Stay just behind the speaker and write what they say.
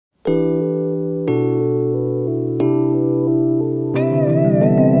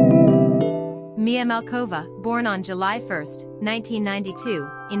Malkova, born on July 1,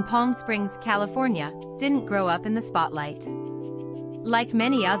 1992, in Palm Springs, California, didn't grow up in the spotlight. Like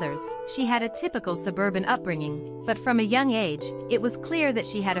many others, she had a typical suburban upbringing, but from a young age, it was clear that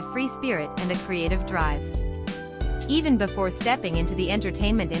she had a free spirit and a creative drive. Even before stepping into the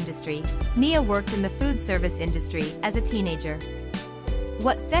entertainment industry, Mia worked in the food service industry as a teenager.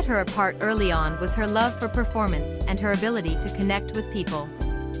 What set her apart early on was her love for performance and her ability to connect with people.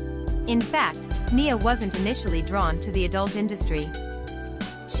 In fact, Mia wasn't initially drawn to the adult industry.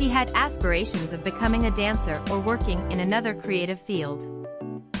 She had aspirations of becoming a dancer or working in another creative field.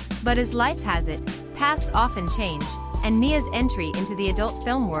 But as life has it, paths often change, and Mia's entry into the adult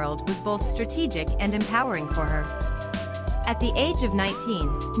film world was both strategic and empowering for her. At the age of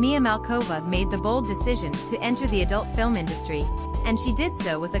 19, Mia Malkova made the bold decision to enter the adult film industry, and she did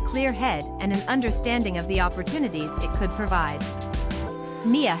so with a clear head and an understanding of the opportunities it could provide.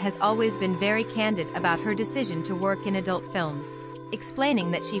 Mia has always been very candid about her decision to work in adult films,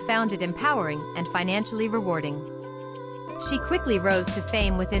 explaining that she found it empowering and financially rewarding. She quickly rose to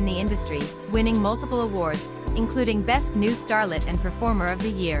fame within the industry, winning multiple awards, including Best New Starlet and Performer of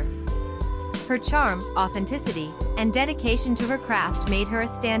the Year. Her charm, authenticity, and dedication to her craft made her a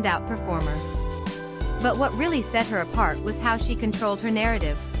standout performer. But what really set her apart was how she controlled her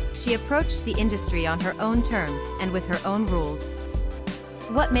narrative. She approached the industry on her own terms and with her own rules.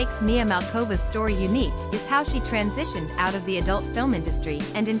 What makes Mia Malkova's story unique is how she transitioned out of the adult film industry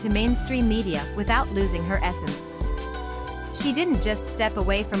and into mainstream media without losing her essence. She didn't just step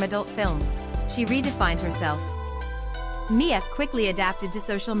away from adult films, she redefined herself. Mia quickly adapted to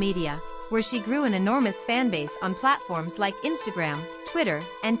social media, where she grew an enormous fanbase on platforms like Instagram, Twitter,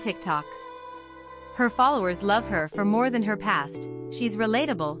 and TikTok. Her followers love her for more than her past. She's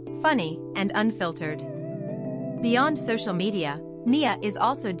relatable, funny, and unfiltered. Beyond social media, Mia is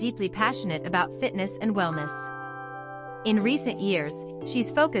also deeply passionate about fitness and wellness. In recent years, she's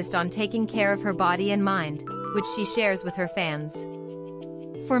focused on taking care of her body and mind, which she shares with her fans.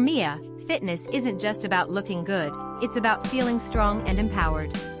 For Mia, fitness isn't just about looking good, it's about feeling strong and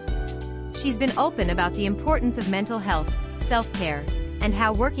empowered. She's been open about the importance of mental health, self-care, and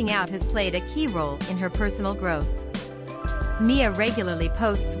how working out has played a key role in her personal growth. Mia regularly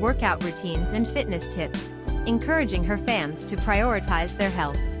posts workout routines and fitness tips, encouraging her fans to prioritize their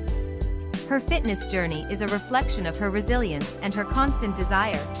health. Her fitness journey is a reflection of her resilience and her constant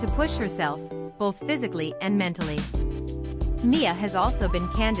desire to push herself, both physically and mentally. Mia has also been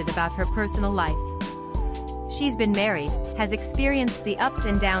candid about her personal life. She's been married, has experienced the ups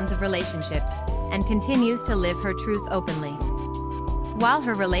and downs of relationships, and continues to live her truth openly. While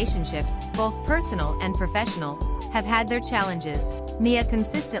her relationships, both personal and professional, have had their challenges, Mia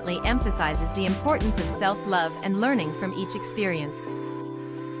consistently emphasizes the importance of self-love and learning from each experience.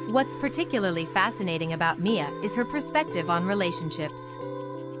 What's particularly fascinating about Mia is her perspective on relationships.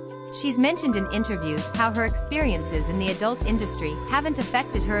 She's mentioned in interviews how her experiences in the adult industry haven't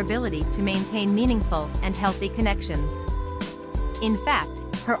affected her ability to maintain meaningful and healthy connections. In fact,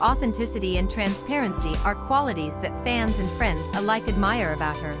 her authenticity and transparency are qualities that fans and friends alike admire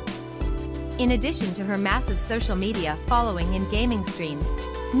about her. In addition to her massive social media following and gaming streams,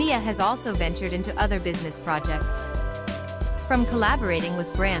 Mia has also ventured into other business projects. From collaborating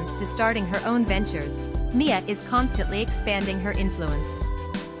with brands to starting her own ventures, Mia is constantly expanding her influence.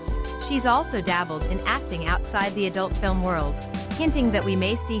 She's also dabbled in acting outside the adult film world, hinting that we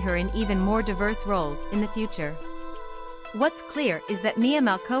may see her in even more diverse roles in the future. What's clear is that Mia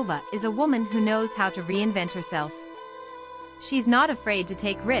Malkova is a woman who knows how to reinvent herself. She's not afraid to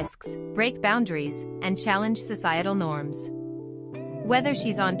take risks, break boundaries, and challenge societal norms. Whether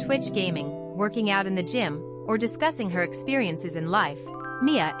she's on Twitch gaming, working out in the gym, or discussing her experiences in life,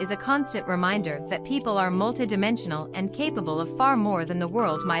 Mia is a constant reminder that people are multidimensional and capable of far more than the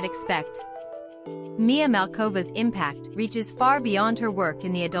world might expect. Mia Malkova's impact reaches far beyond her work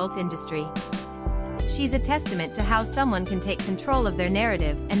in the adult industry. She's a testament to how someone can take control of their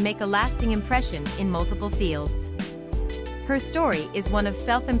narrative and make a lasting impression in multiple fields. Her story is one of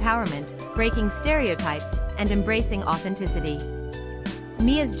self-empowerment, breaking stereotypes, and embracing authenticity.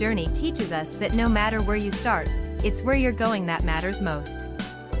 Mia's journey teaches us that no matter where you start, it's where you're going that matters most.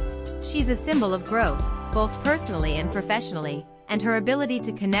 She's a symbol of growth, both personally and professionally, and her ability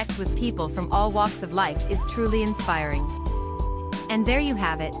to connect with people from all walks of life is truly inspiring. And there you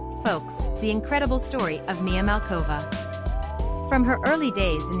have it, folks, the incredible story of Mia Malkova. From her early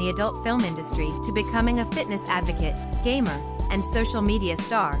days in the adult film industry to becoming a fitness advocate, gamer, and social media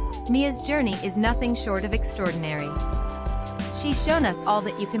star, Mia's journey is nothing short of extraordinary. She's shown us all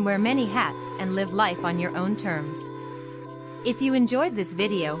that you can wear many hats and live life on your own terms. If you enjoyed this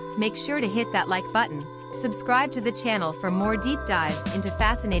video, make sure to hit that like button, subscribe to the channel for more deep dives into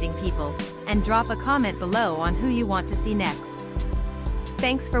fascinating people, and drop a comment below on who you want to see next.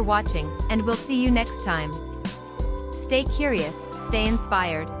 Thanks for watching, and we'll see you next time. Stay curious, stay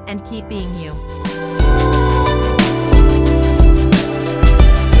inspired, and keep being you.